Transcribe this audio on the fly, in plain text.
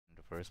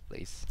first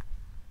place.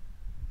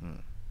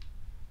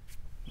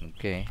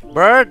 Okay.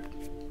 Bird!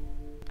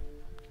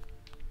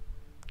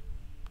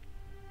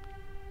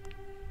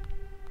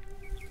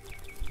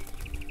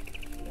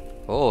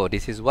 Oh,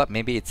 this is what?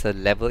 Maybe it's a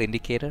level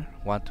indicator.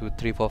 1, 2,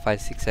 3, 4,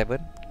 5, 6, 7.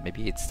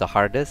 Maybe it's the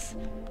hardest.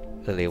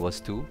 Earlier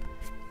was 2.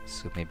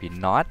 So maybe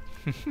not.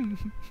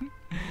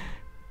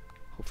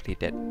 Hopefully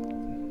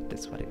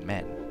that's what it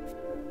meant.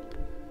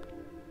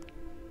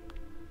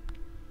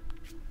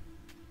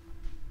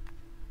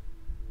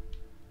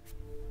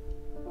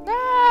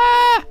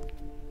 Ah!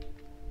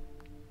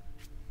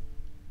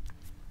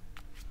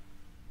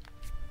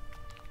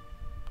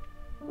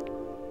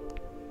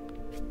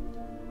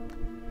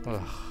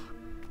 Ugh,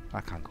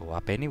 I can't go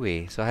up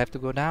anyway, so I have to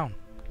go down.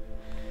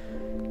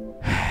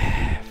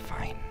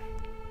 Fine.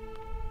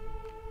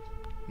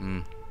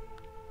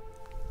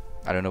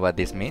 I don't know what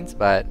this means,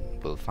 but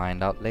we'll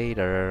find out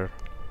later.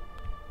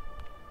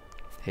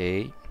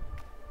 Hey.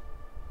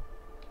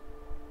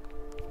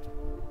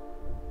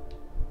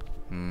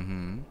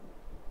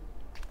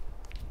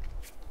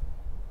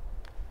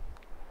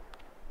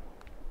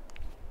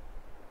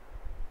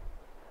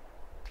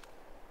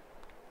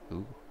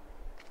 Ooh.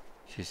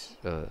 She's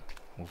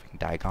moving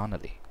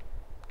diagonally.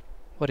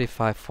 What if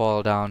I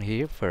fall down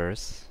here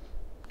first?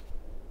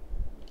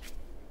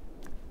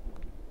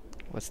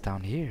 What's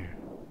down here?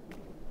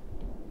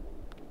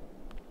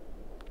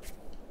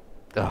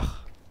 Ugh.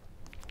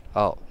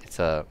 Oh, it's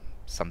a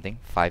something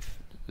 5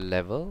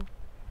 level,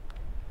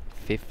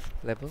 5th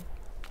level.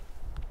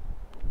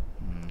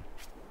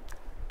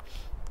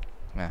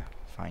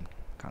 Fine.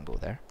 Can't go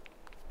there.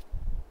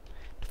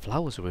 The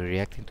flowers were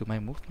reacting to my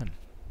movement.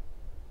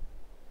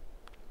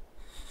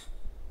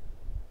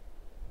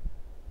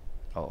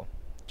 Oh,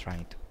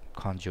 trying to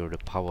conjure the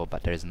power,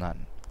 but there's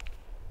none.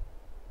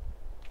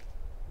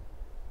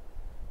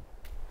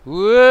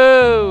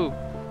 Whoa!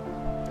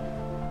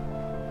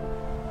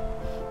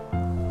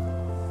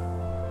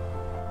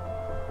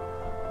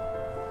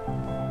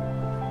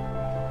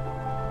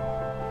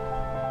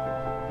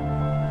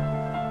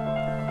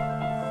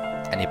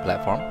 Any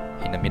platform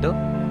in the middle?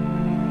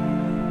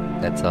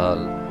 That's a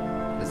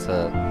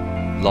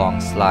long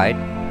slide.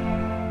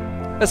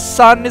 The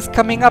sun is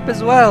coming up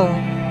as well.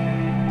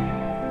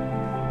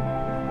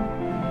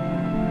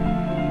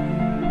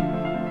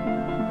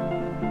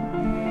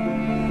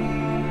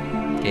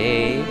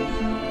 Okay.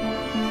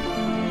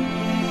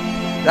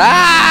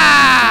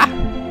 Ah!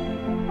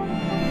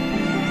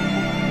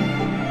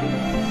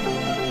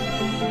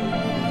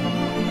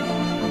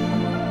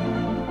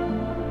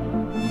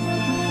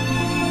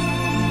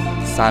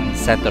 Sun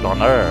centered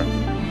on Earth.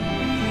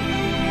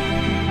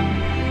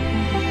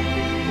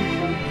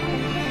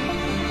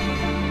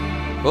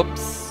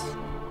 Oops.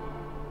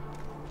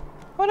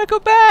 I wanna go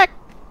back,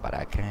 but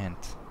I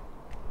can't.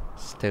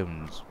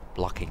 Stones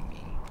blocking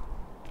me.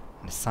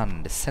 And the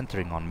sun is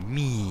centering on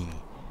me.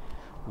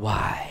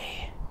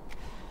 Why?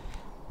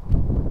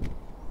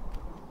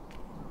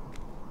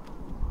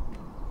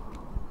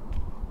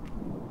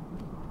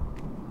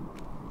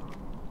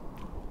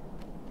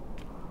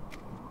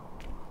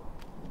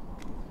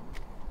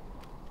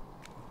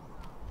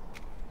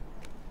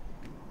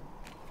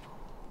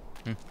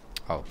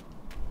 Oh.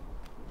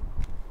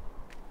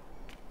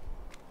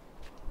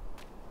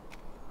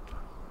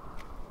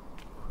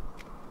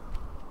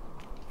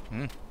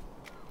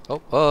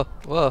 Oh,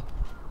 whoa.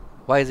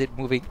 Why is it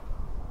moving?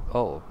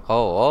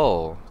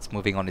 Oh, it's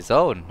moving on its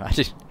own. I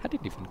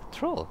didn't even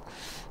control.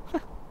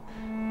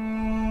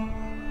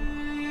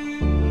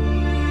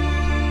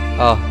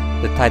 Oh,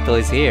 the title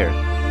is here.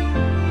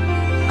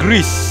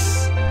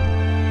 GRIS.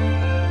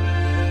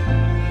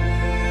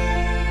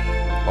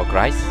 Or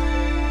GRIS?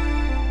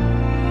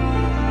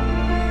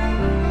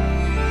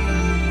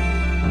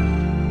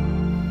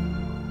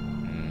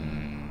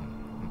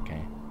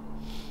 Okay.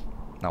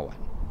 Now what?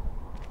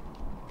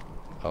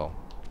 Oh.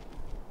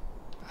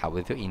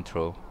 With the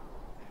intro.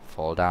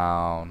 Fall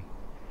down.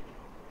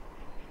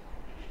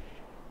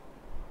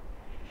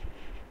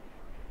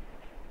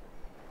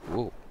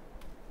 Whoa.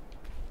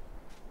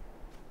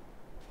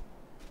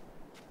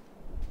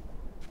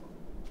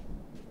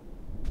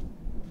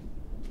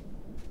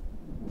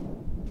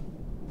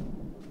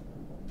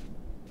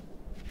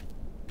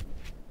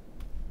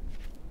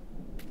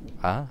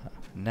 Ah,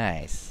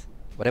 nice.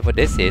 Whatever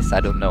this is,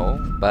 I don't know,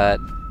 but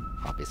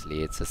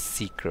obviously it's a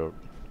secret.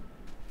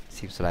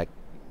 Seems like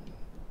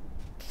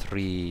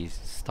 3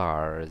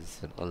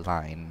 stars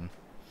align.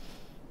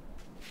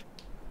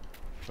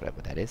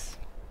 Whatever that is.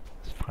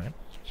 It's fine.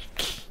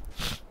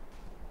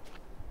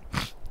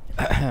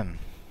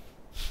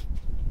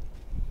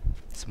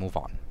 Let's move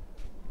on.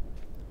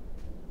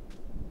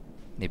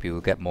 Maybe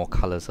we'll get more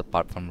colors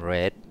apart from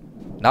red.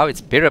 Now it's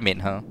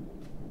pyramid, huh?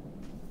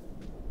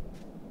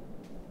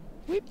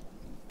 Whip.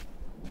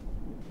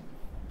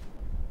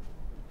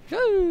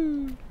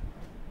 Go!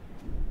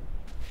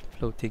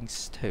 Floating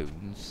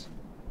stones.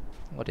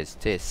 What is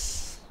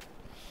this?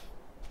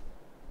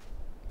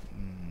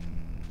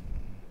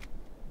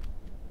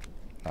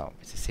 Oh,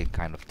 it's the same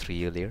kind of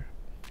tree earlier.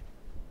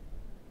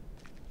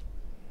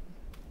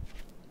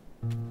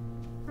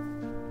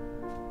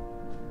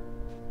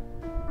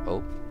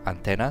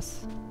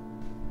 antennas.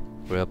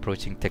 We're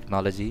approaching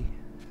technology,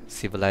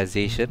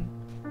 civilization.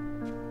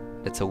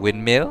 That's a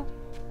windmill.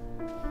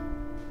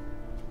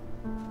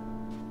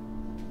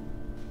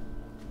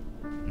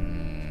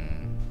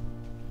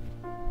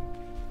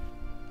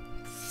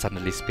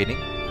 Suddenly spinning.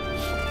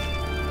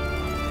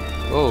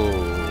 Oh,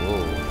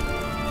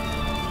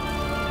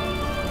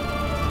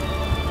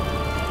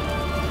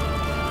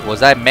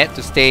 was I meant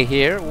to stay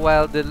here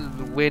while the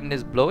wind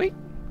is blowing?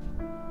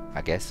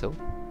 I guess so.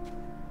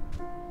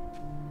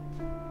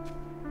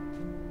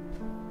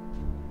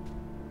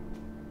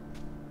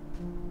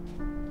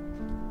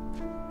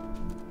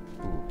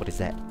 Ooh, what is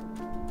that?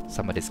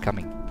 Somebody's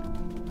coming.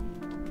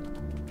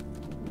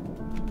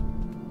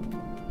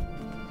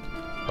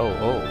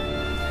 Oh.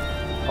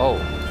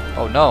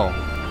 Oh no.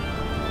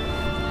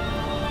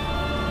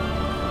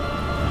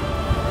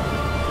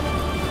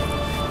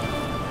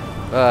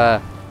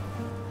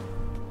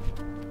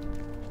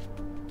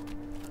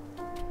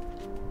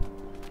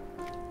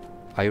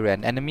 Are you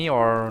an enemy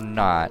or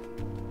not?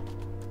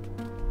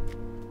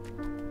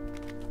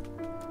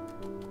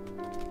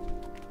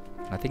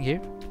 Nothing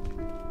here?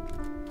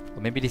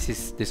 Or maybe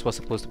this was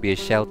supposed to be a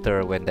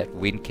shelter when that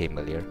wind came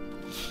earlier.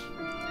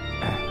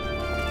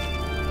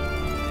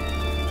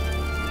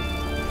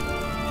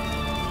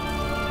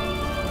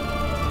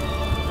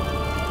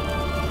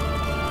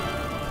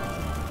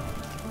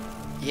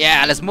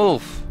 Yeah, let's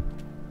move.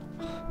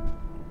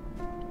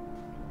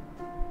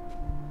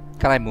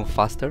 Can I move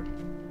faster?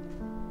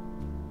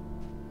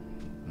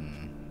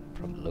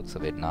 From the looks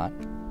of it, not.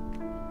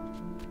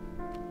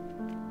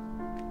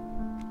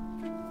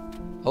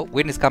 Oh,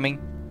 wind is coming.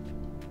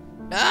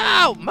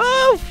 No,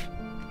 move!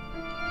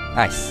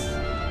 Nice.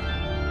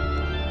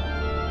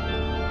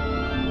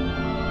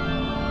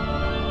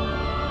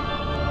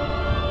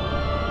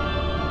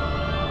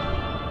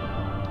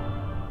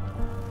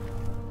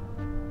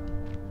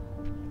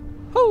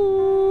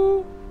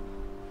 Hoo!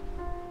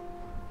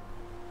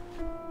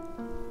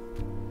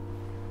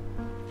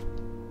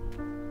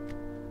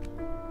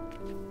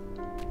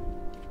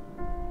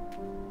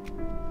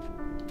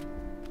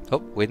 Oh,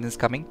 wind is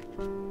coming.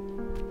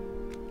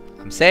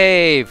 I'm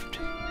saved.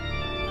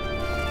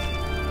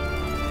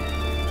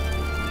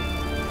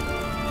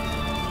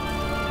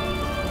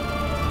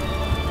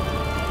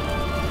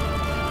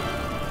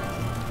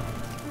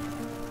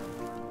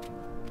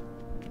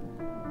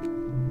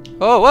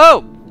 Oh,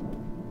 whoa!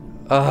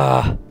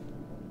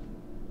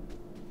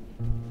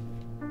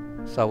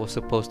 So I was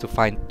supposed to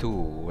find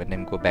two and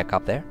then go back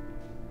up there?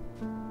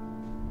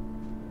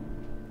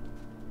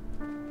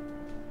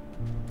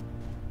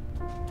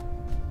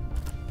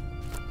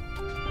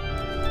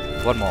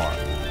 One more.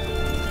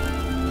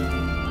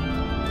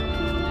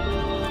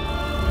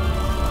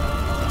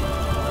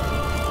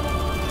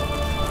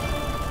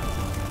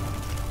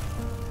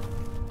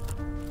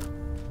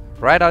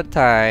 Right on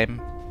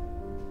time.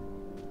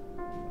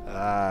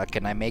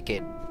 Can I make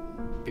it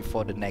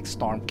before the next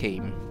storm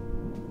came?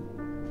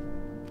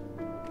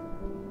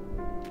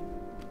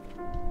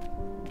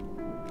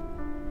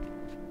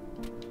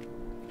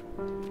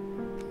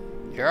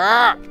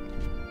 Yeah!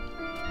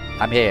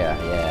 I'm here,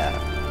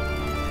 yeah.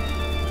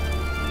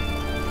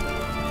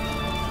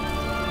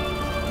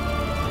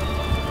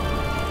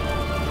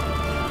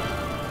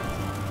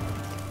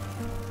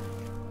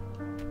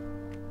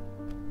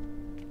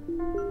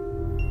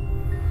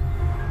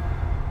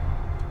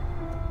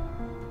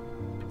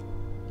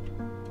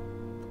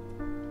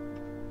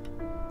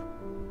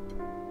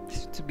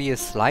 To be a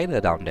slider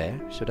down there.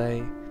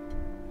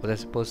 Was I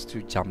supposed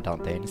to jump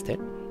down there instead?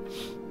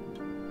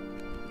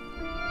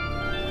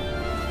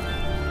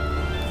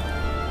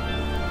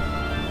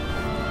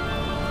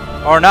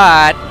 Or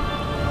not?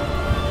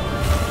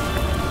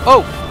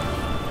 Oh!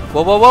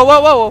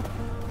 Whoa!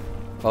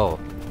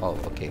 Oh,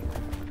 okay. I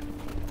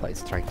thought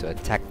it's trying to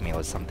attack me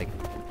or something.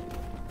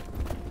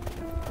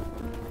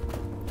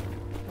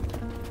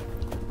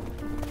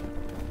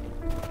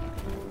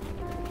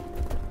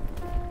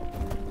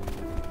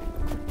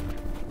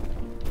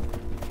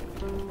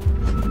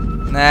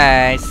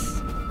 Nice.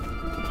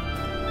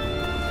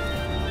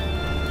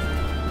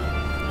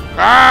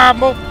 Ah,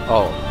 move.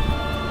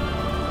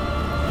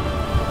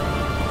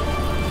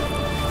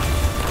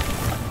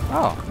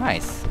 Oh,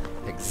 nice.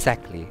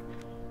 Exactly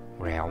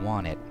where I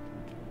want it.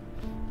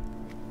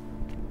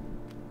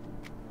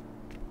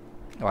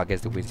 Oh, I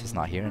guess the wind is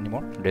not here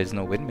anymore. There's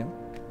no windmill.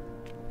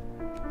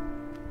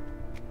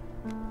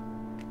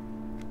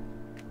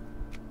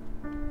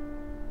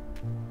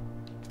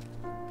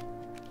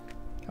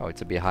 Oh,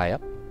 it's a bit high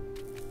up.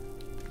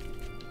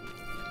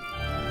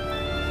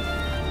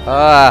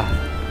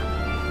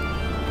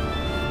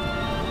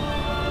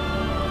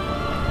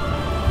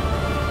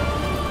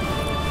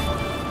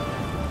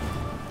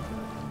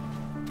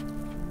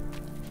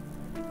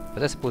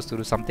 Was I supposed to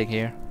do something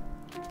here?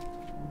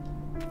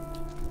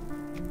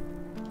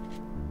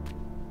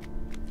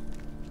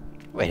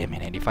 Wait a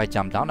minute, if I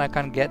jump down I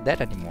can't get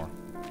that anymore.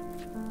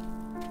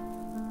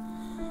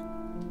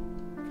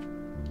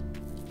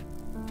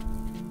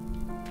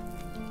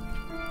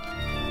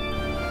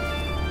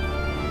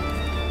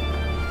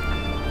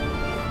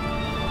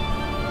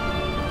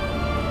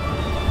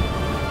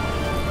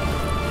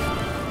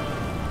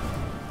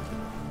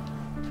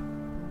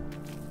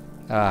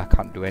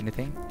 Can't do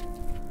anything.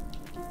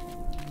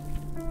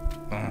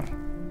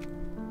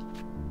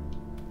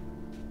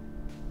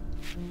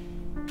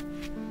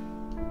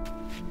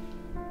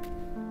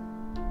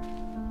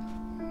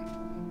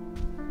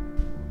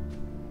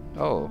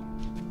 Oh.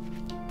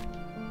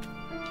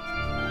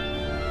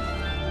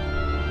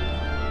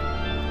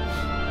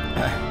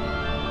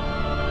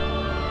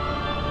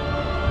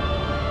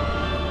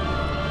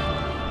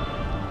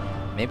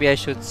 Maybe I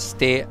should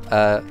stay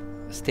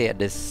at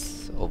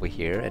this over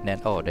here, and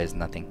then oh, there's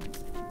nothing.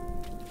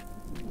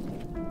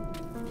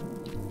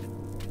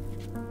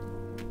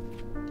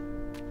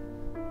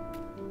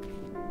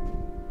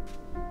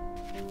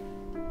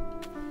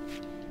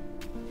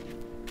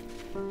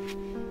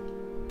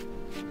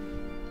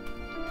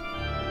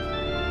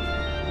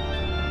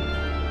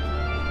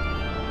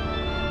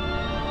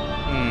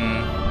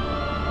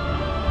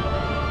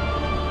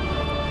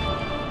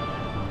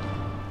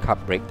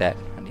 Can't break that.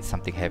 I need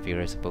something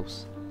heavier, I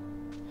suppose.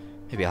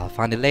 Maybe I'll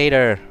find it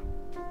later.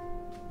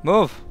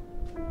 Move!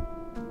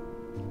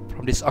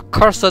 From this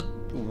accursed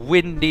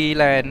windy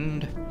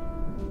land.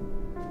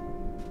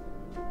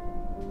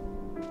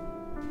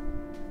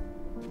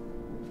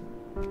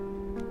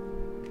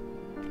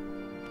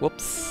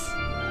 Whoops.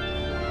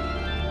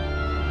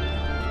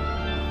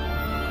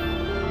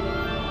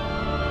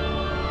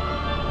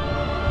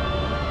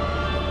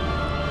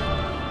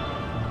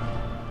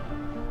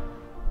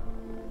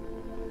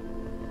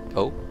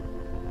 Oh.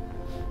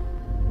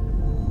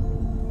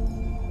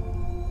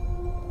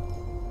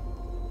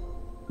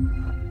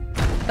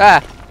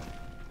 Ah!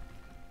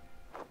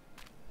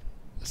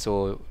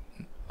 So...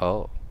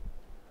 Oh.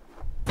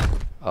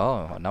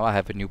 Oh, now I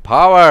have a new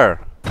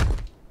power!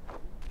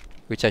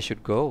 Which I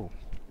should go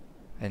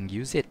and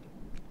use it.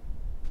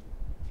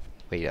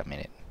 Wait a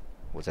minute.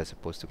 Was I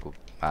supposed to go?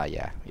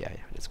 Yeah.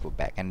 Let's go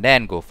back and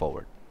then go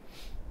forward.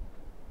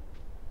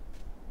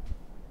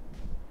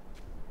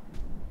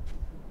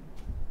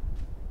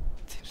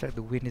 Seems like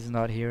the wind is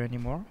not here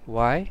anymore.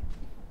 Why?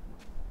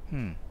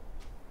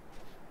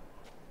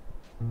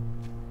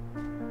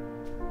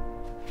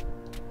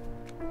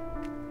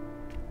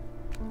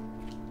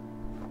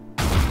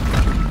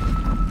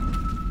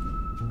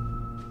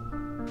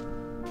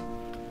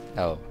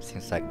 Oh,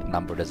 seems like the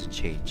number doesn't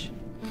change.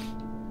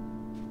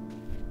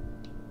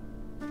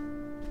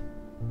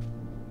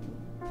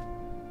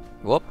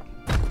 Whoop.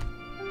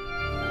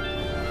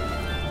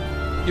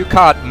 You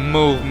can't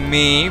move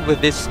me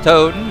with this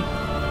stone.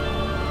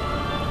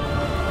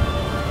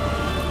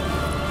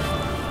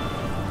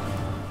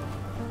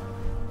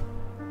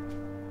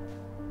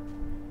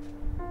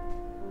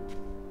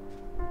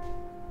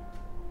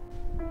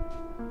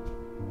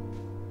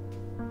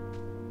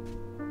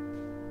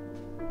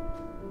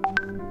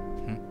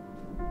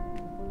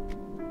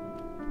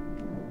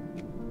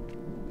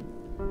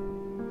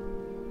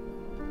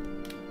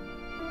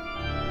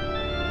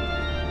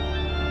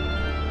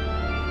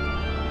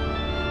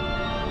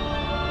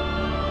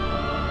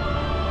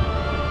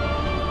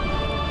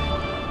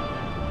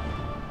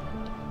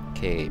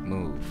 Okay,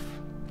 move.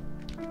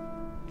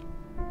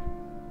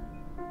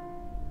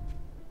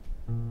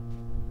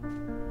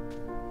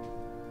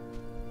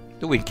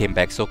 The wind came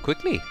back so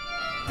quickly.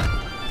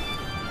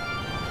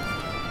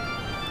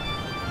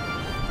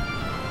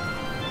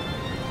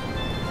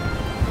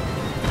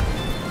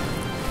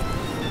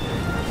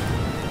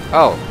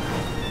 Oh,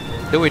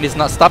 the wind is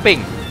not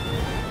stopping.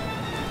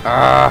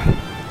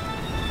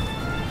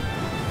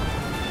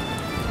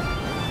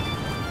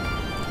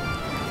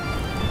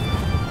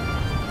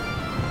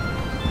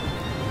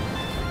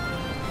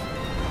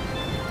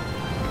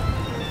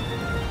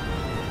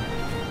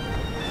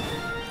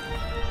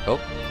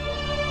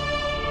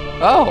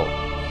 Oh,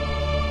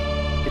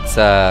 it's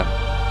a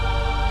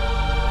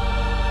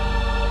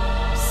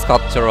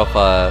sculpture of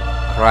a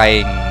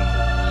crying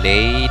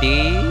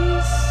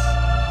ladies.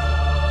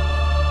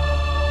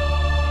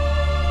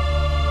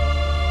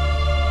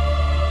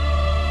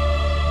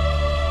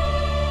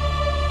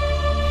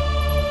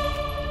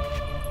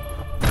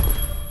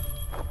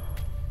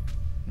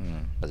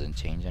 Doesn't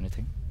change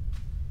anything.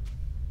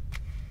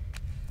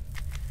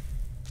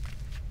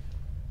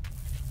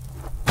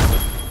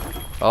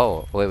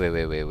 Oh,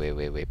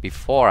 wait.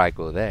 Before I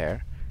go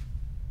there,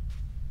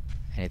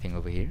 anything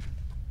over here?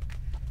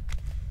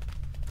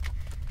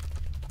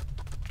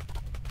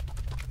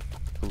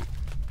 Ooh.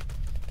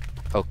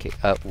 Okay,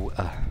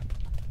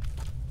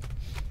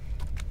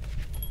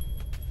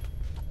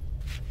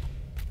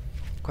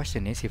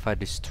 Question is, if I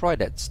destroy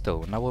that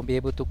stone, I won't be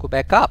able to go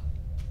back up.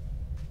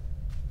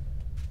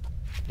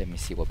 Let me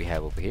see what we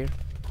have over here.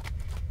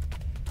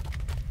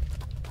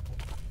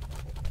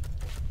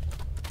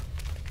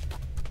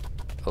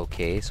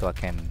 Okay, so I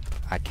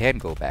can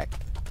go back.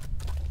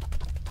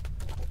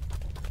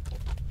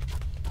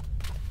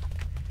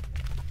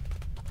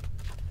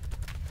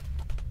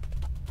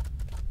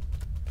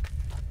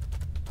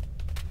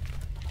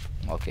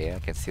 Okay, I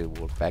can still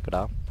walk back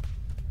down.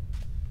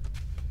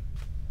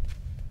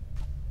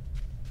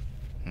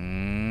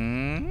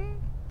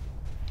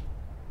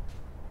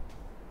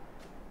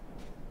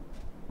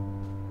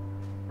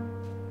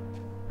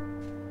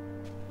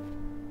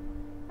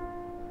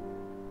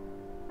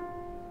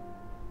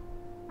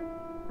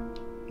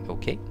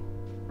 Okay.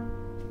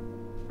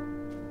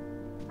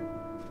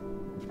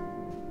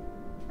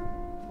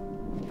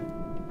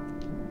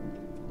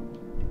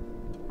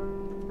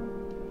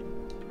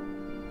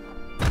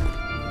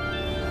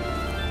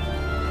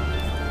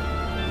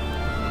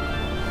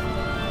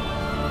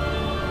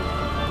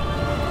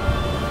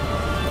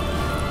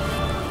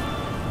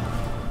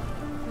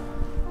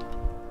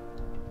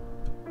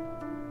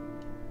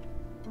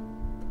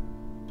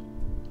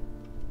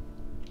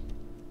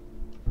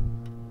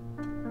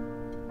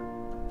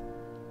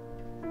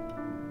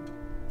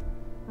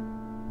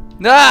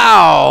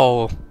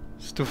 No!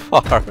 It's too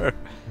far.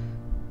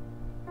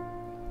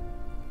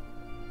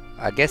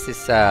 I guess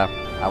it's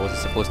I wasn't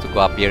supposed to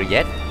go up here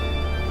yet.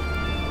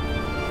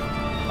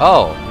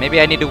 Oh, maybe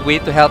I need a way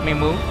to help me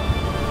move.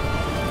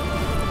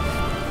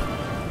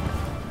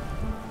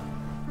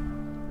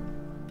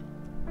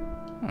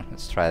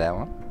 Let's try that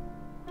one.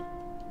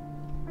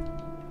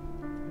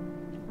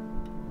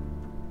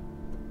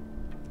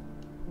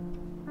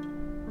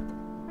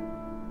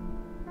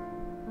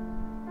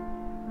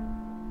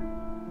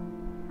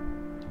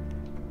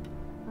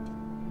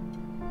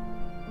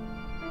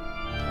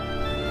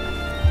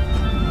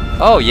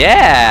 Oh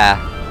yeah!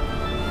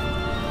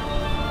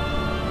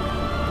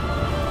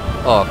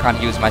 Oh, can't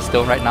use my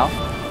stone right now?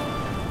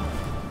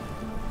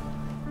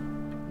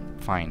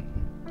 Fine.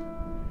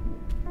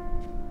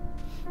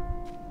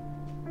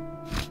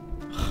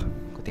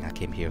 Good thing I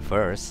came here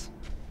first.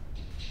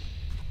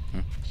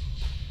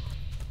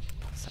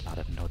 There's a lot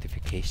of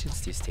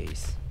notifications these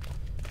days.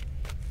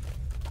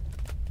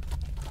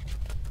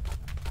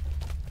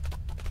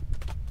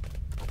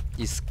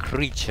 These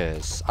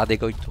creatures, are they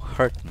going to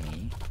hurt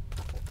me?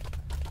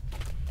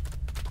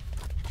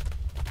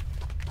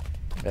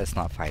 Let's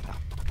not find out.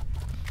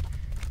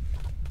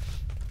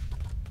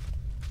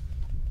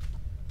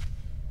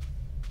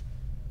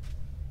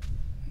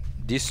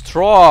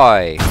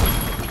 Destroy!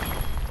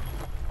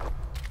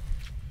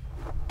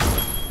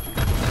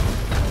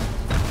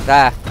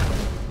 Ah!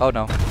 Oh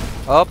no.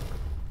 Oh!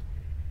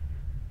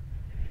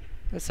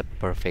 That's a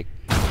perfect...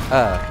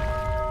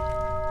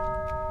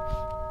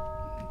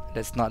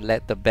 Let's not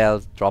let the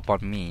bells drop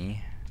on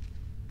me.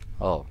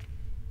 Oh.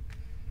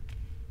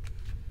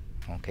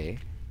 Okay.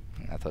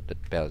 I thought the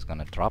bell was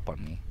gonna drop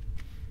on me.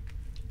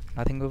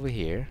 Nothing over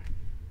here.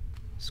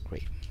 It's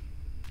great.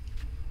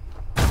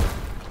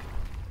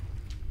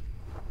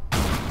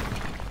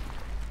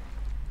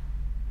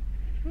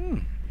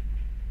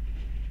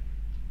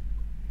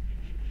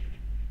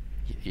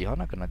 You're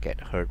not gonna get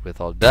hurt with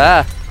all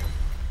that.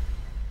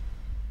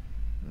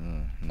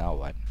 Now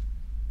what?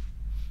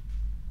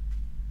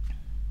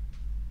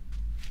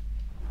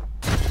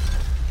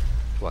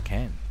 What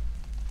can?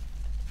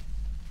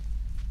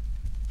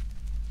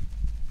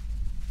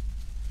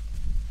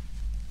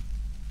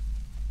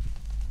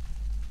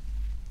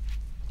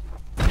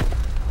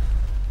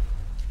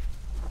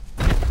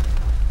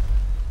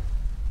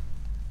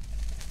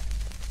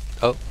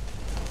 Oh.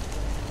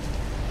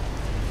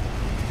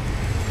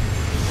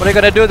 What are you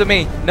gonna do to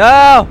me?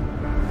 No!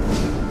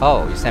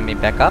 Oh, you sent me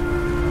back up?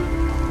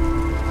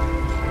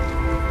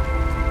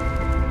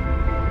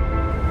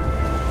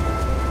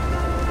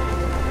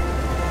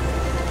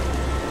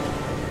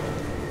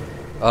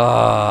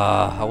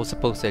 I was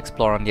supposed to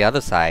explore on the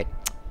other side.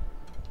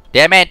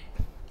 Damn it!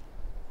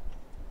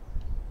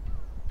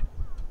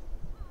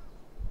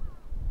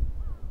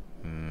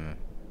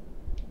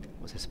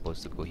 Was I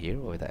supposed to go here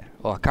or there?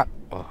 Oh, I can't.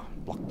 Oh,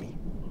 block me.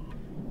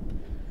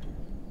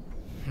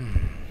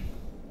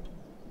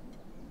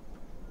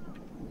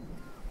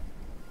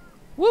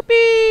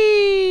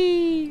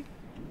 Whoopee!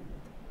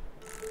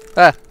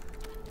 Ah!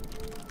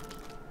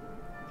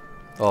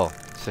 Oh,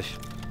 shush.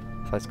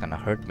 I thought it's gonna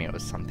hurt me or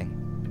something.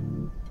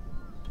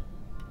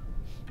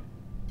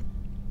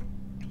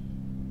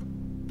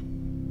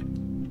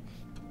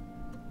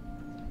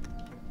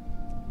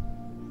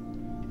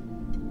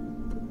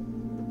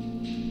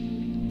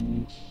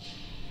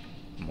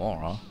 More,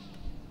 huh?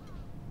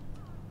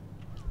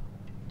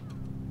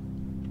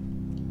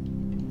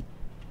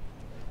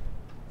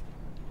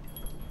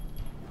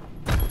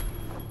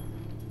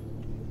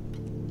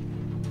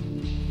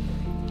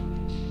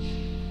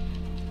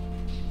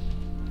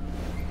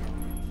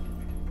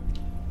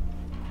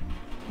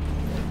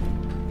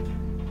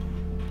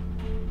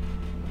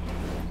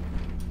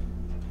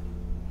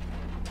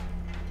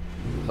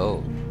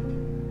 Oh.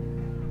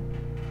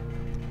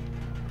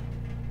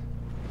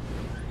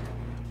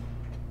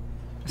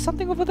 There's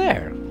something over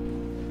there.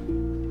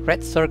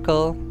 Red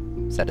circle.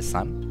 Is that the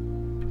sun?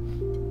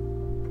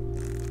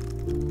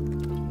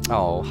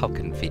 Oh, how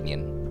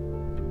convenient.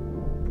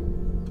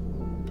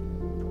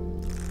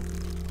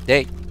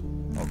 Hey.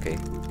 Okay.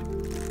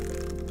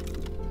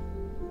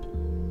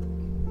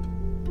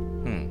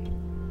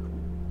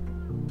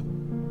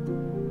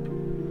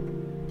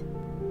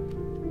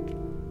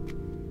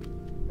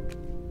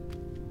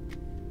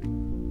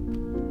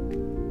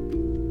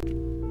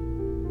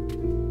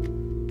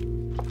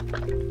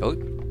 Oh.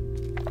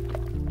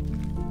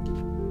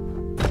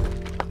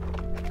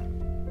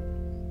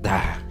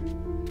 Ah.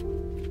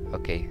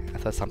 Okay, I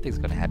thought something's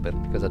gonna happen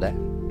because of that.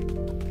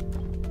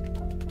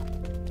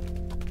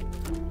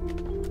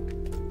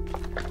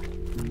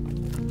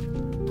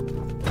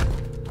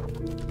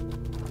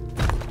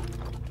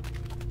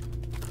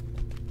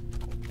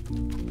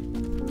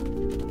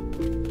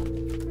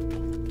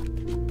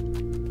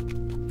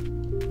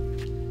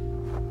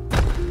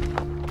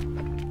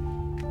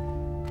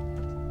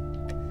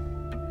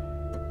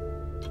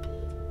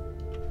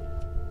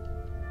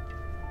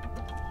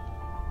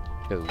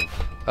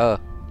 Oh.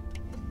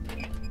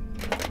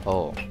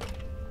 Oh.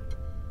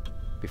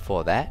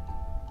 Before that?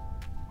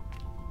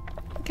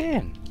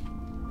 Again.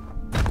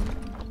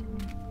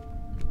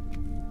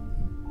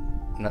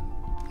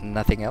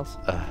 Nothing else?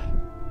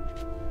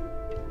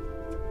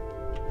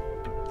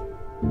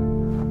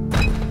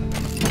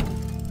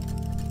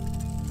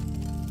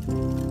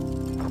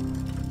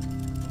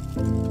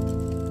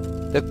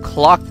 The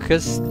clock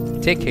is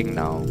ticking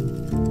now.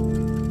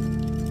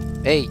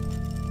 Hey.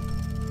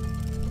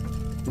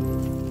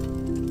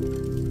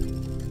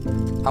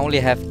 I only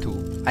have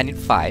 2. I need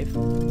 5.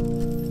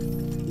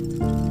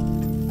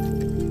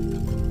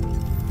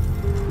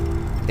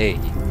 Hey.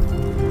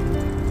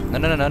 No,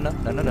 no, no, no, no,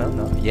 no, no, no,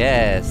 no.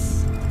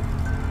 Yes.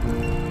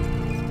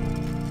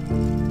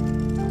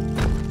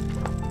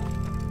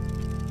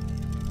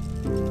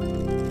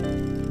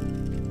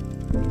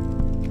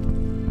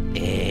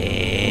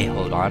 Hey,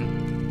 hold on.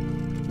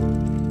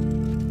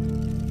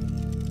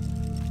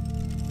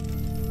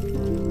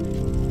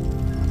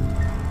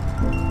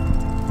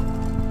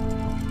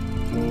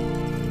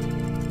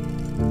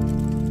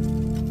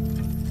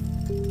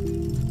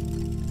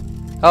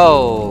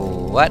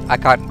 Oh, what? I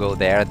can't go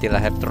there until I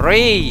have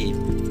 3.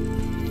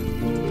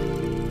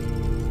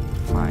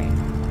 Fine.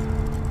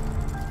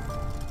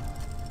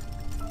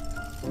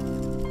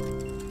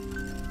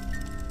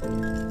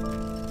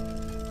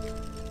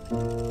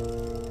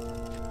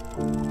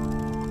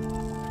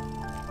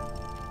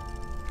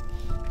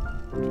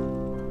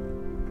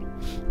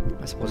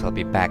 I suppose I'll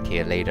be back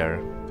here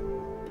later.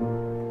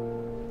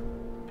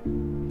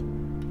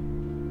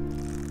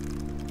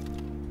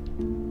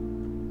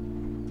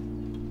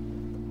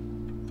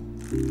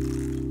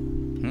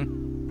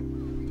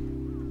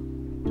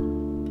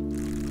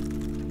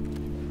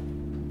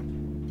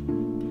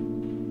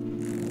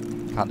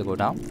 Can't go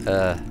down?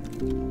 I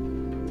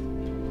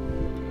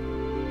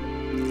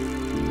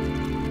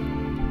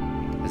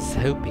was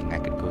hoping I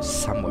could go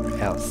somewhere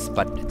else,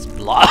 but it's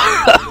blocked.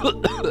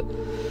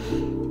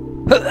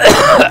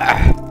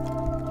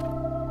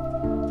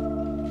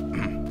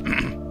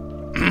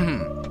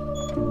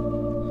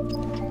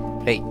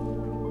 Hey.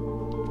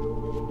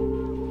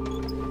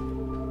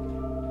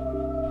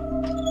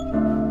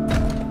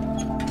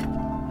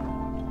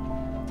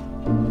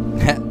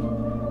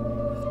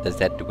 Does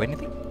that do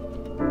anything?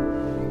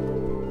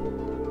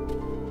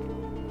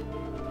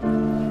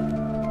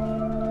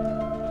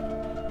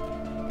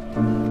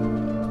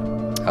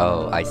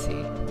 Oh, I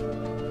see.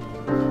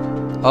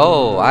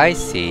 Oh, I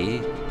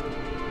see.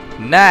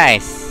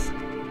 Nice!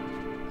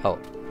 Oh,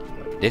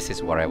 this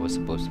is where I was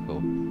supposed to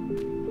go.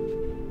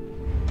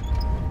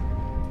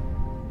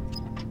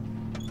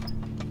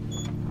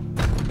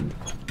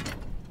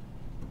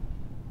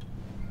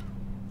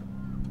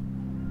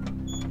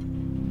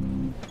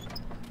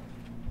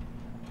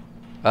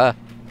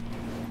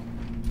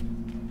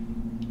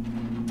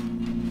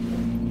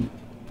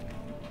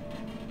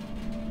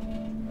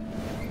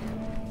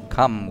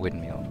 Come with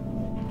me.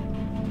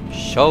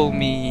 Show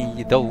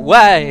me the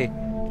way.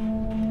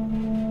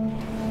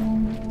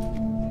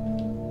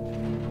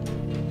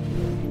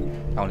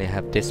 I only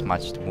have this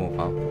much to move,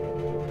 huh?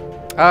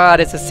 Ah,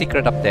 there's a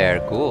secret up there.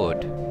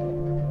 Good.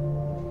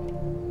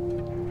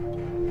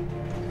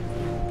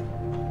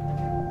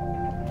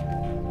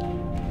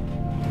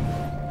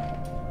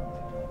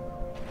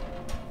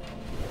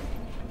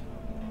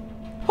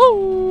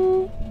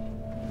 Woo!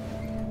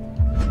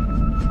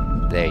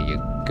 There you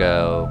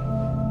go.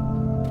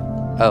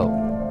 Oh.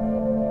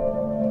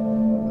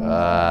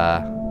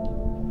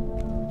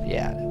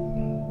 Yeah.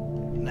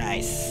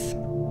 Nice.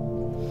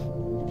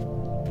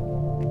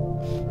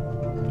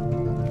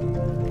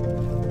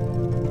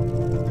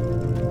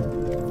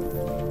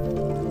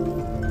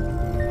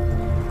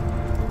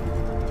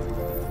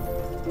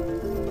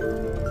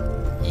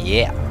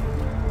 Yeah.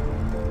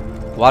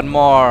 One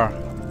more.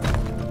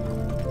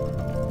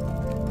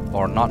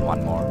 Or not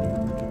one more.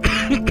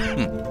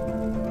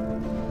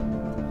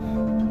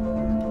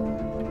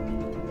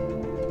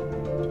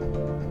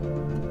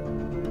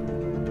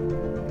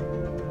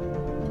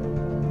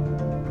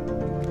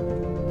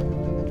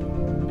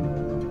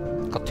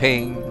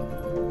 Ting.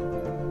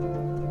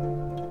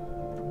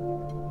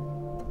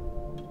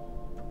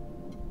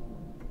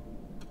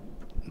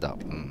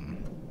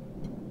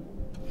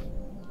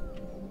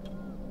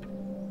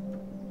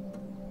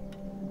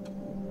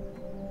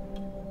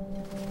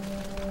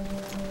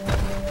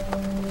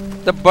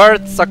 The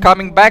birds are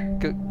coming back.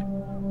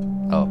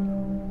 Oh.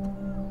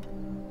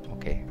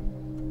 Okay.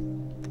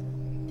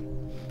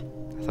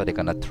 I thought they're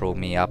gonna throw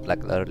me up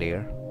like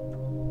earlier.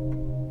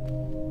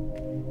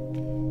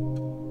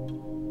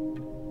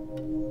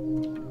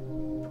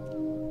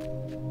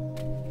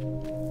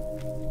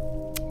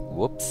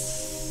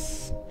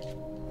 Whoops.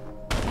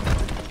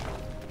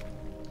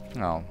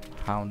 Oh,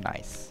 how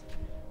nice.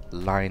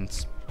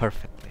 Lines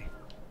perfectly.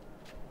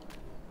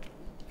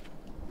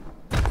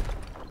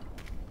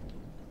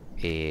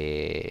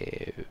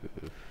 Where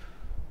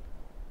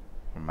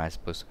am I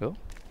supposed to go?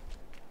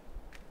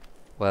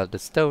 Well, the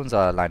stones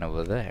are aligned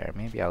over there.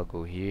 Maybe I'll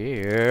go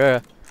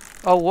here.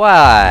 Oh,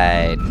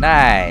 why?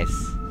 Nice.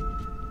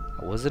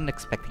 I wasn't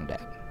expecting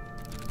that.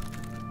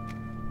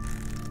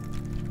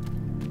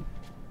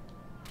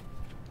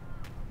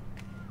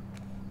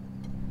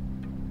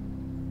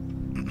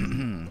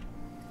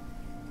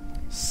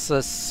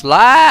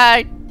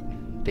 Sliding.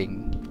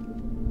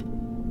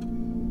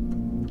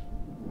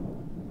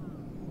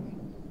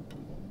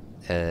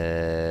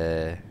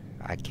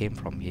 I came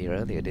from here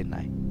earlier, didn't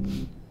I?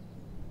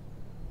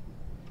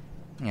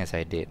 Yes,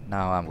 I did.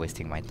 Now I'm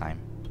wasting my time.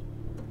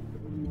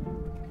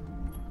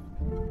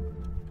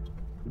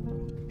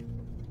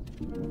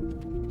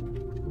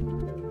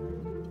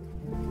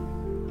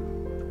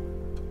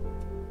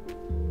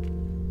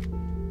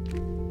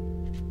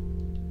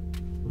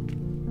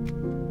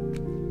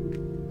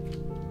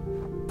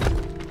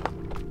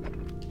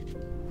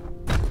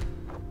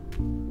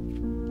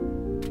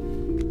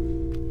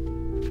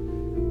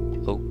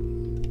 Oh.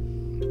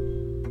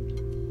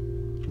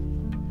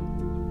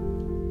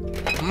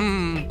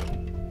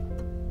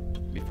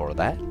 Before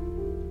that,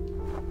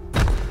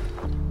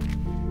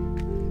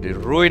 the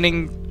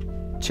ruining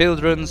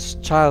children's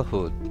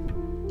childhood.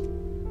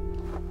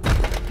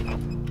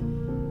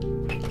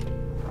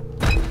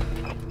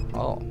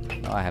 Oh,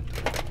 now I have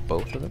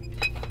both of them.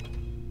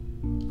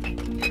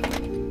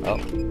 Oh.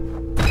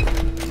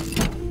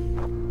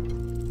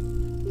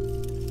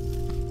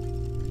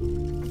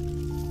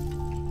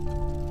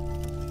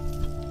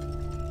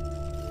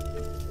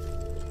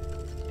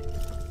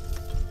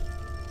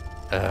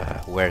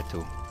 Where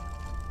to?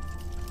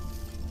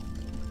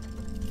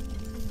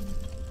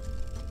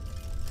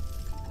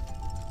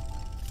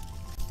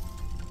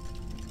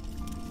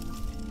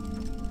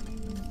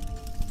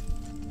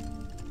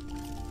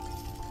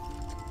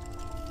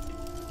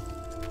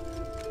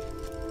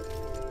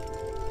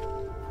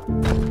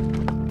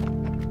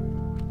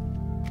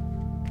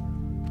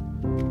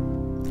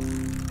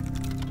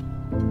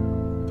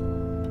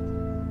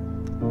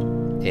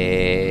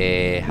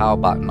 How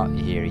about not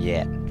here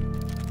yet?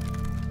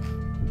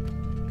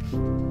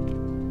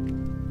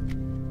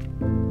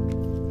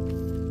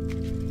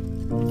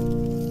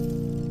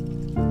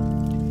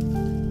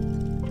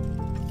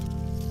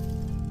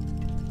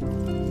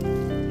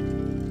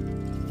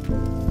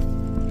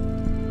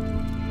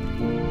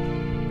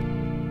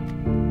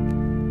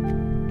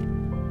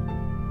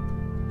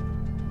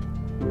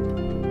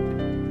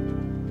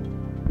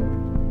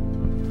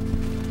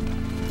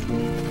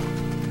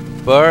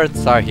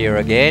 Birds are here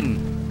again.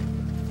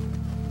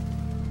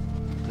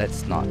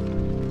 Let's not.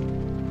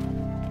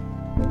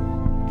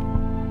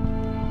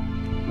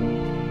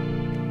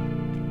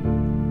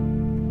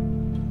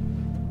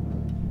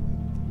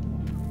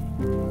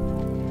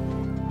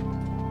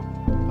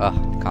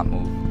 Can't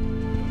move.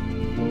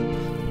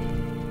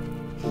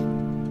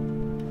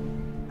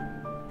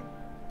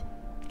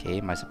 Okay,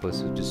 am I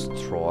supposed to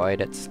destroy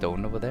that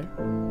stone over there?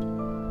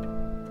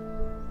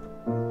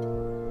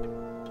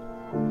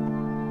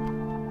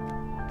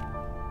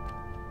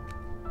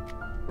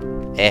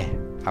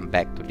 I'm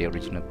back to the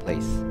original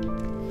place.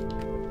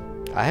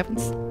 I haven't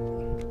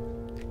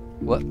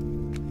what?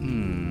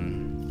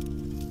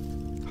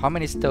 How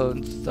many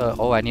stones?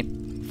 Oh, I need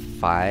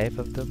 5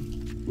 of them.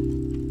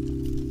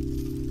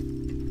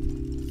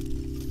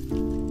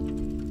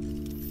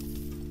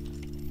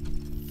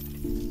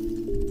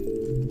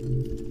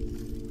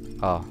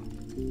 Oh,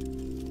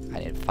 I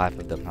need 5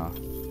 of them, huh?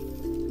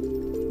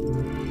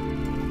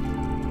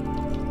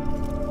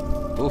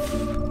 Oof.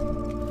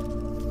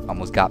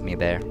 Almost got me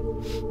there.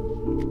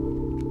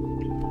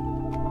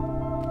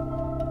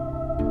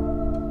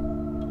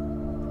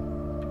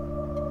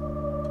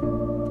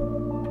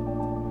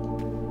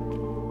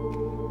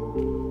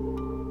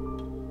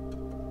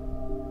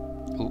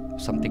 Ooh,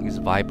 something is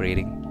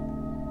vibrating.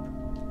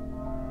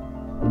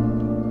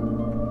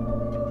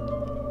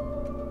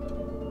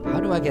 How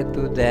do I get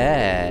to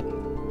that?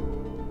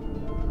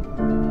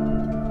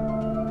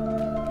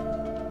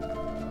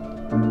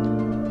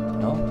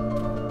 No?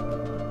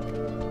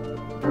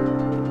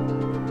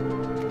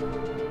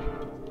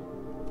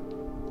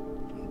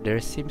 There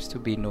seems to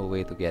be no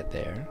way to get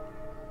there.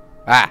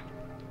 Ah!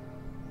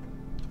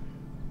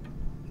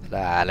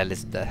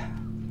 Let's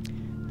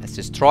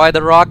destroy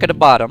the rock at the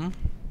bottom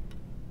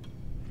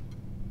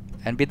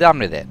and be done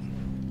with it.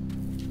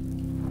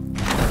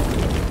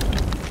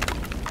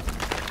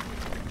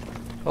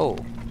 Oh,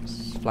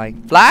 it's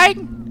flying.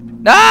 Flying?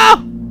 No!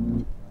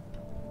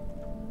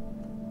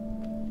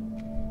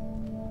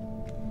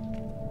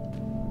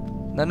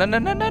 No, no, no,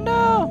 no, no,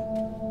 no!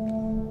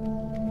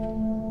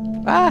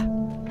 Ah!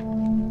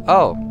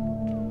 Oh.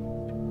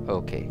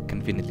 Okay,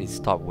 conveniently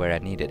stopped where I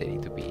needed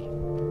it to be.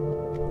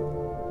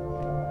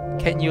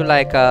 Can you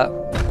like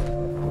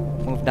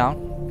move down?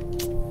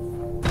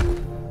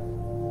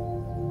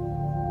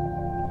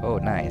 Oh,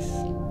 nice.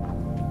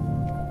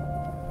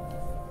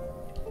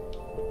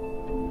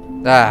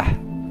 Ah.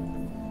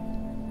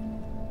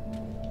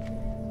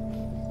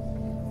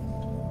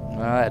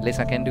 Well, at least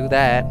I can do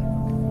that.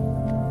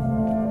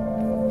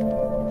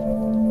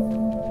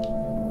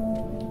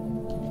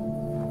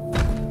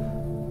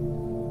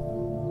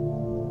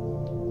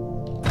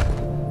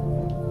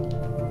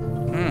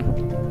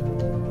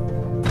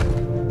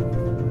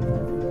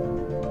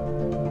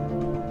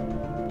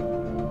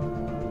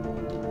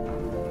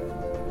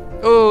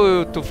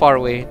 Oh, too far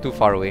away, too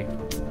far away.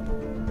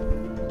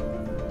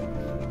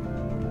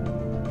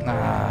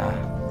 Ah,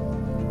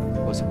 I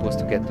was supposed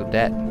to get to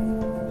that.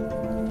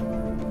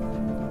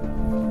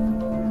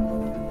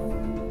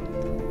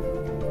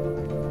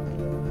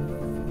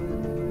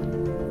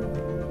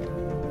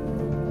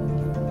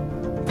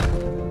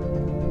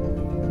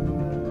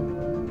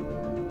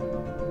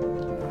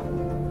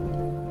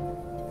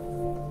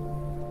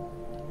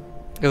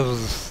 Ugh.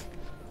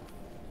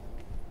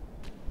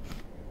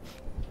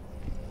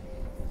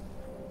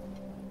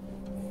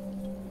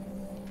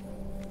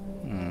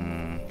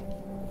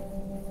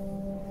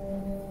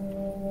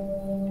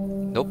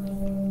 Nope.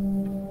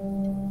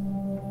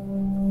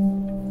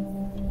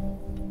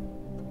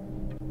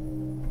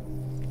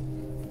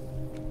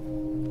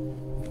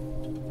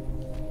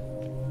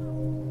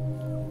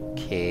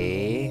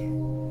 Okay.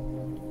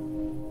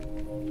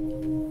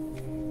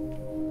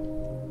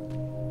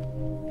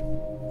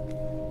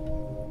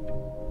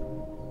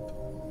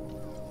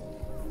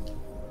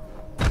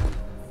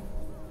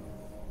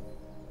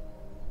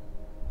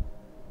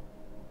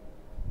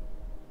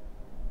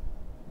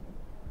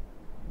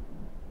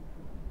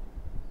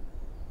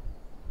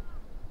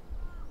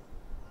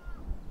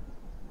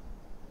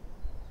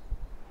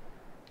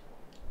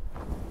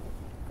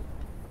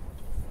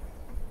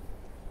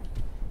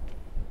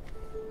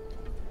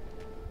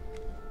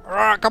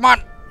 Come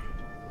on!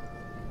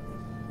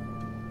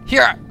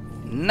 Here!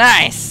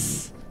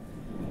 Nice!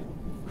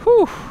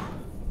 Whew!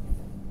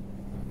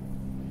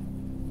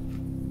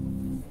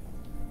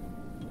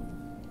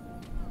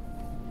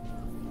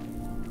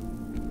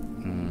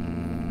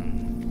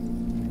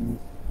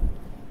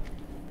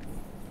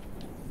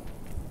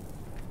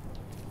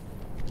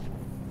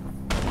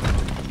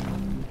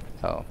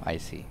 Oh, I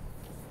see.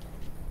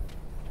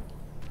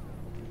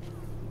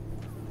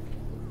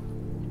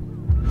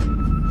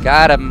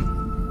 Got him!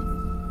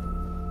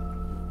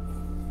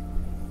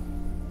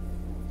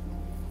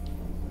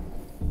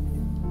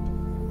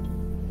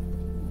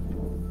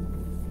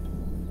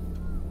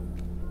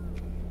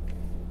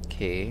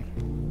 Okay,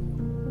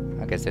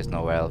 I guess there's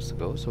nowhere else to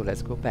go, so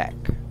let's go back.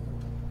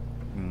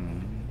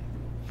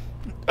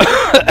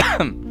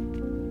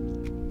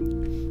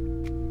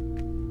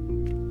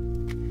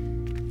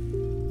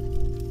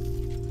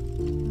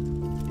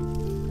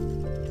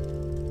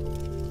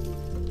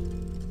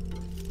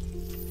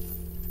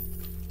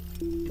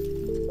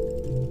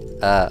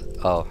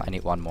 Oh, I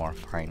need one more,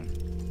 fine.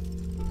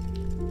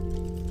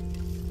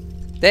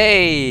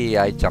 Hey,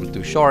 I jumped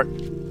too short.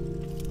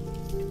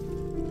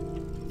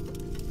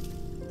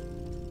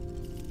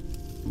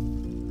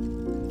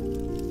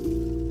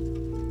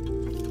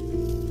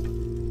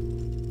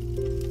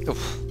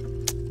 Oof.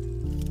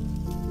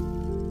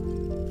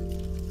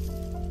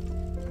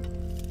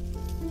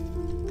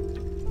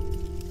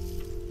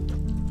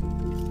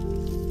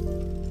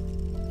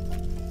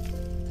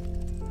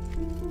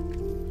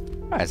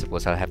 I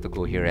suppose I'll have to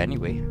go here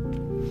anyway.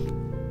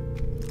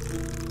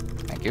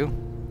 Thank you.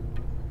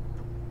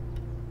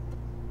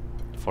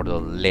 For the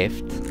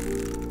lift.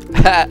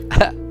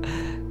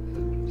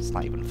 It's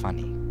not even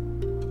funny.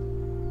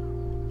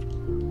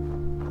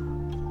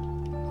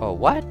 Oh,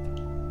 what?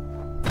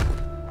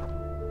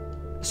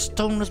 The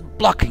stone was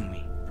blocking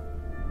me.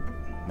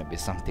 Maybe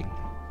something.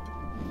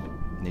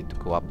 Need to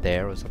go up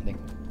there or something.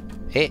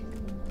 Hey.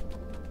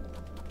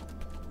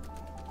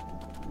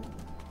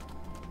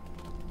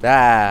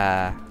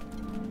 Ah.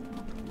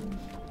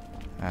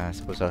 I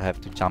suppose I'll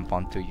have to jump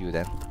onto you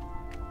then.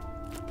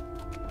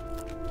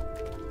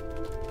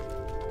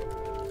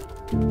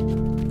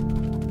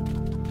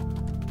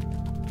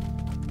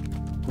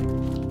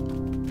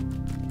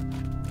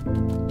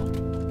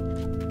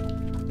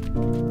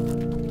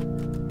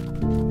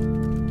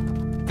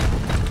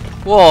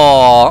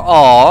 Whoa!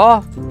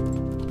 Aww.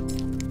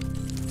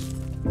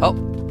 Oh,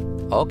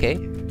 okay.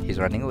 He's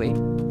running away.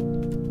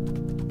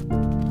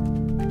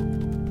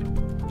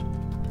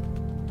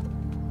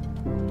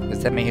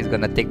 Does that mean he's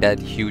gonna take that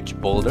huge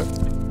boulder?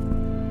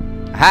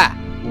 Ha!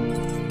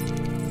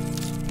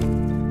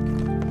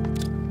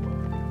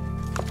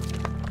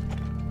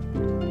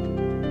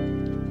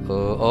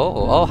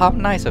 Oh, how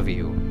nice of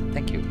you.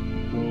 Thank you.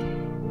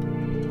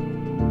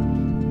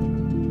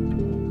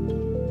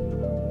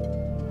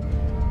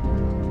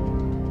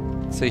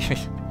 So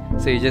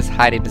you just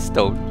hide in the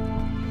stone.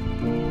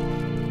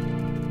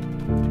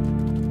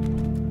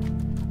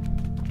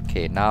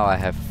 Okay, now I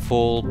have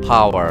full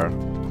power.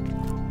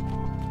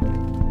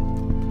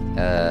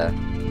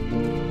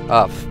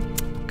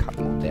 Can't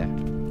move there.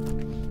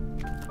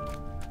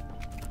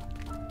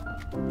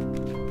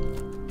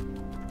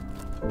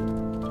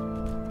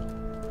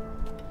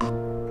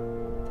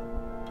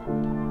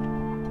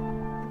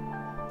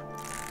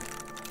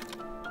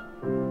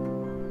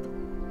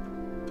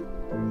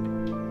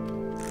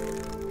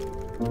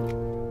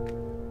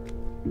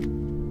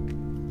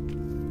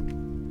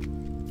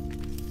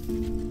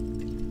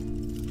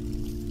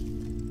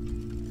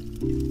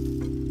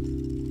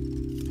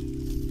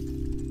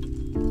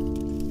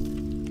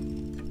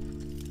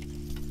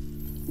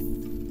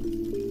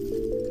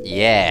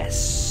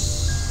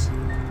 Yes.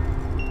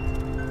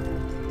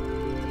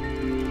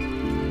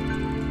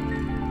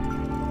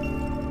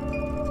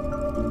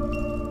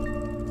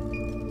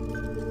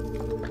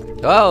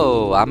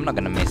 Oh, I'm not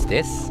gonna miss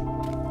this.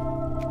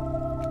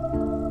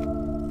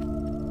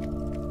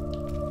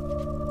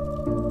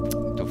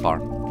 Too far.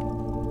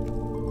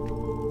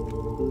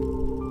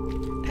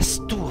 There's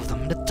two of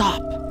them at the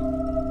top.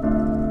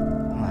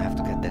 I have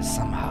to get there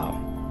somehow.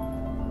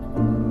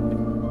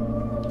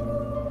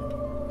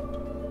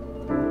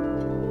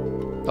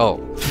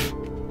 Oh,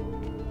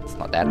 it's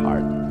not that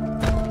hard.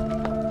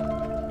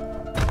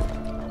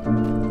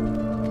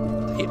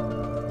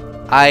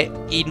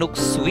 It looks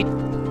sweet.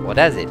 What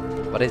is it?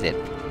 What is it?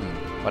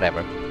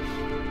 Whatever.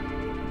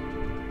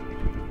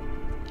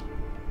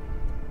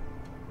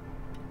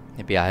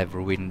 Maybe I have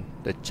ruined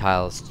the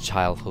child's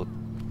childhood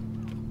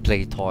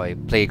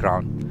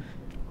playground.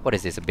 What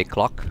is this? A big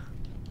clock?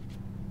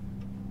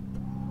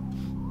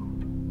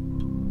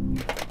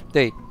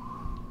 Date.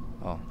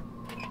 Oh.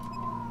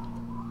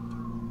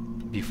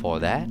 Before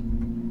that,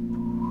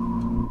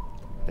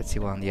 let's see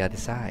what on the other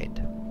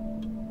side.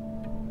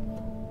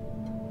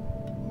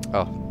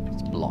 Oh,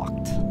 it's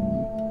blocked.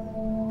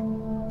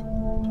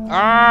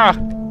 Ah!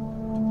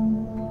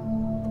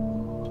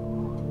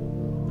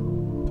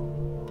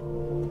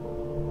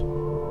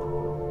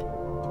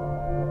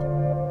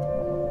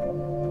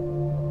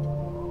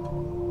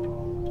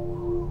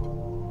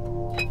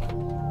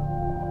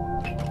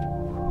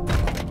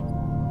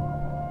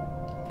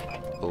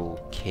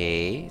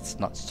 Okay, it's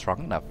not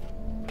strong enough.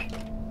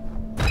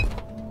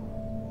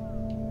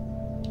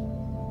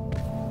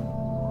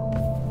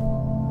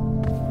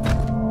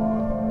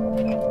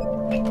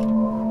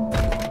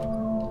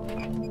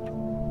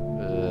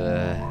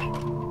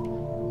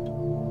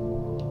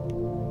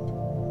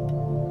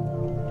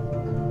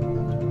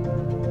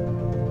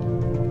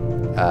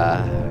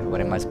 What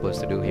am I supposed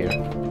to do here?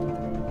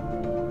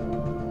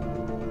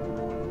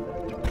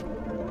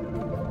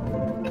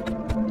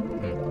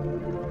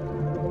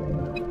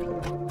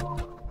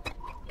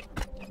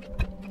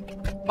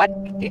 What?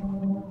 Okay.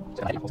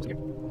 So I'm supposed to here.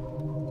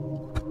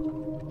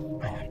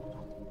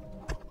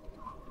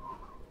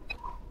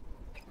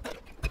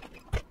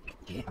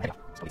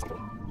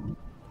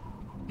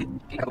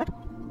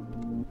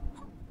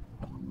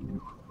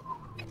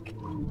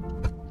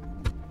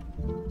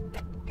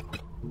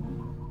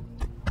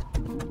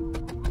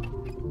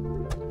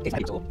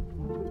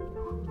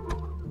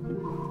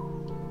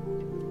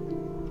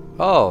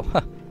 Oh,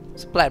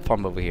 it's a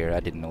platform over here. I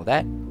didn't know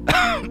that.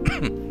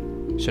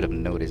 Should have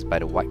noticed by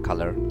the white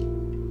color.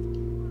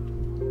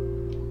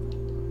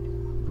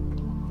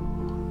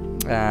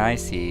 I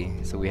see.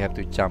 So we have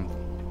to jump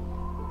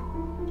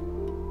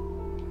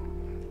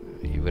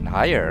even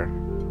higher.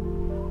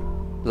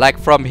 Like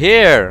from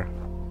here.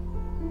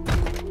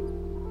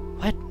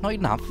 What? Not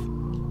enough?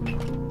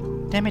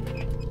 Damn it.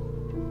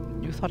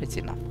 You thought it's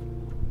enough.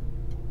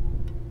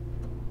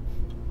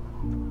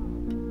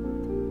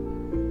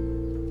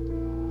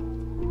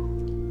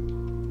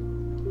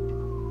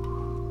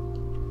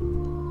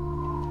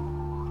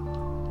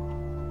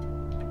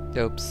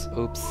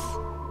 Oops.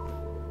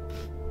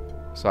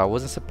 So I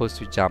wasn't supposed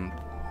to jump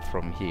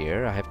from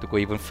here. I have to go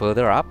even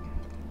further up.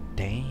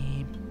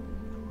 Damn.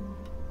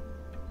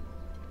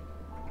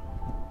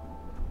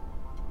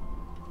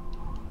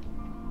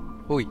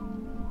 Oi.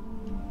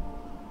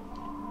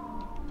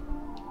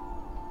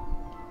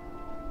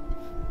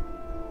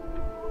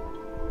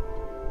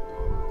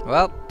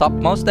 Well,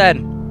 topmost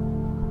then.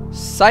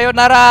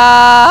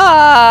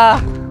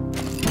 Sayonara!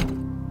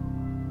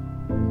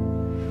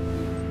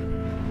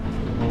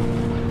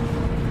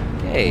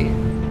 Hey,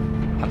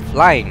 I'm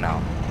flying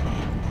now.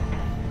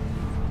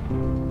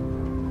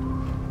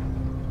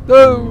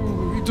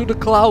 Oh, into the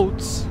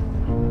clouds,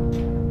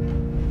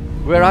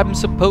 where I'm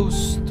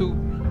supposed to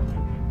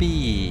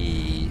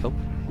be. Oh,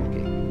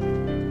 okay.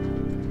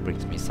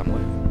 Brings me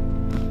somewhere.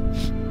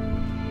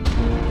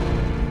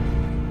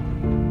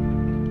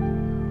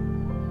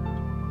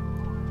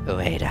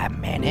 Wait a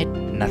minute,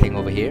 nothing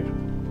over here.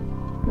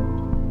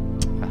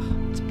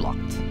 Ugh, it's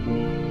blocked.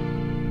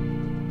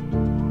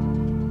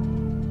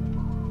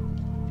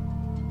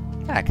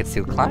 I can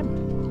still climb.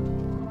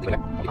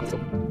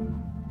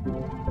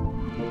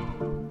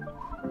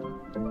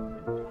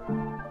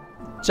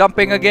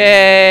 Jumping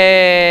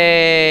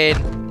again,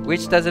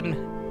 which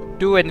doesn't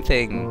do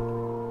anything.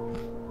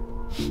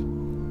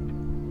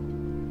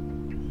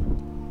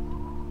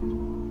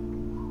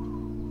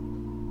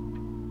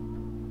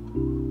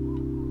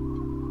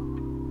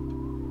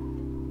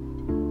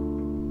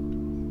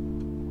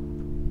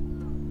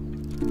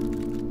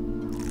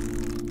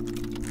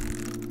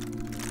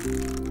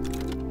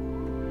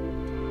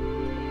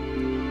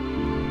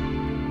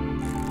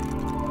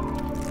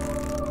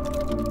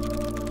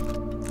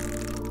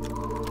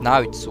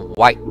 Now it's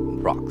white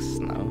rocks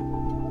now.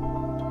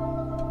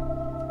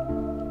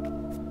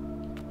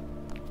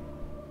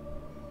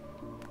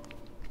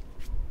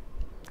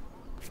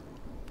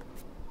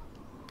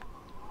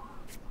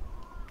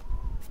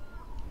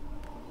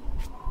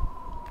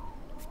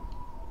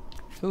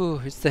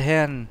 Ooh, it's the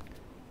hen.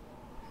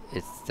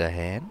 It's the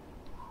hen.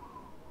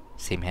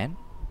 Same hen.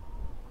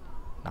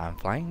 Now I'm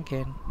flying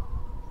again.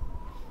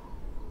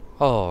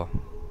 Oh,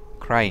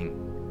 crying.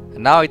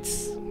 And now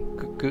it's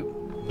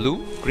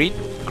blue, green,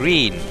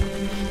 green.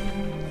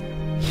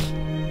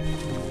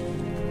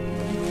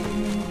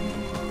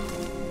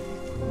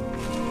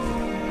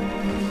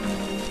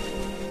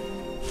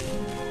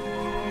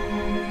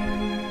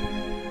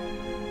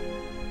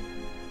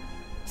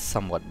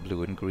 Somewhat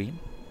blue and green.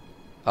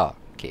 Oh,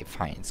 okay,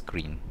 fine, it's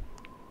green.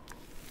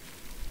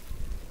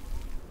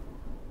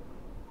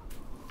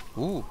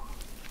 Ooh.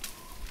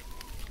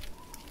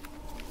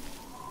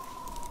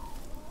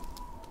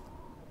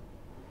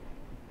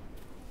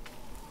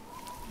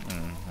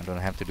 I don't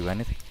have to do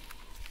anything.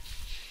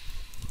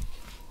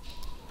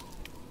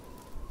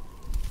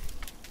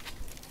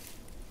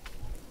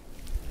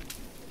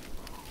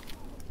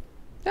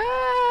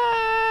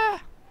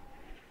 Ah!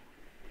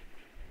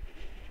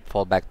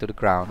 Fall back to the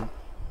ground.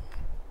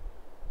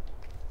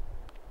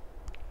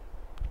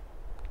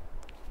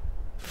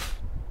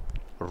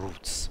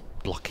 Roots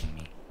blocking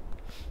me.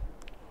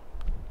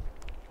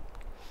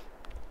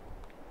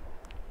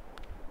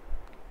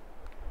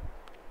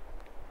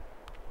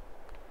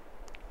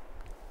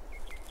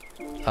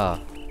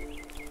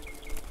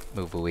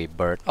 Move away,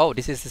 bird. Oh,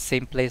 this is the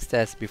same place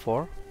as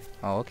before?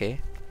 Oh,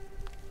 okay.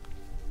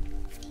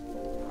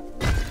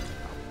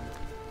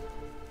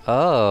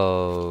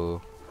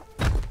 Oh.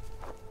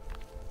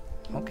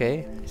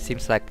 Okay,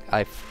 seems like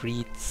I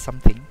freed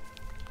something.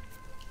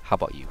 How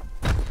about you?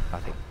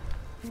 Nothing.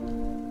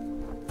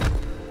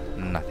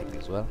 Nothing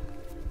as well.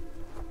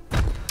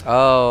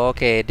 Oh,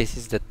 okay, this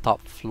is the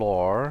top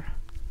floor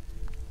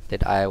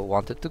that I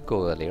wanted to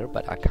go earlier,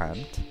 but I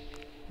can't.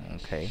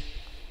 Okay.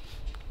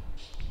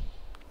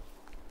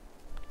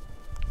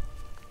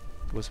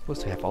 We're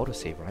supposed to have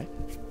autosave, right?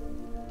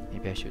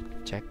 Maybe I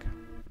should check.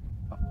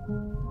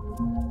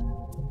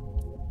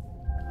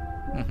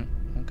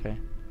 Okay.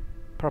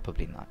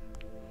 Probably not.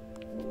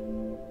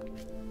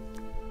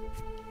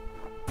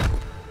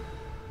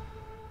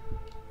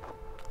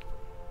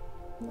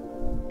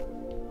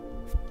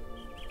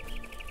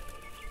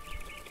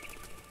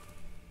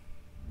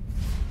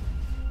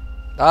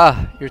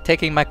 Ah, you're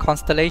taking my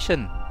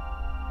constellation.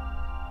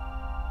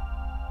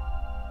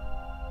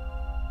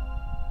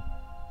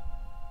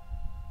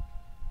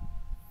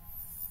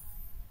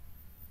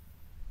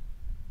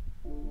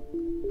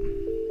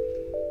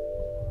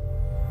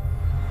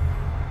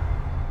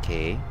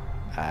 Okay,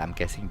 I'm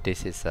guessing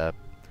this is the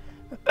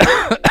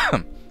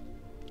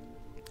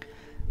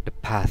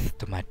path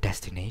to my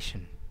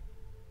destination.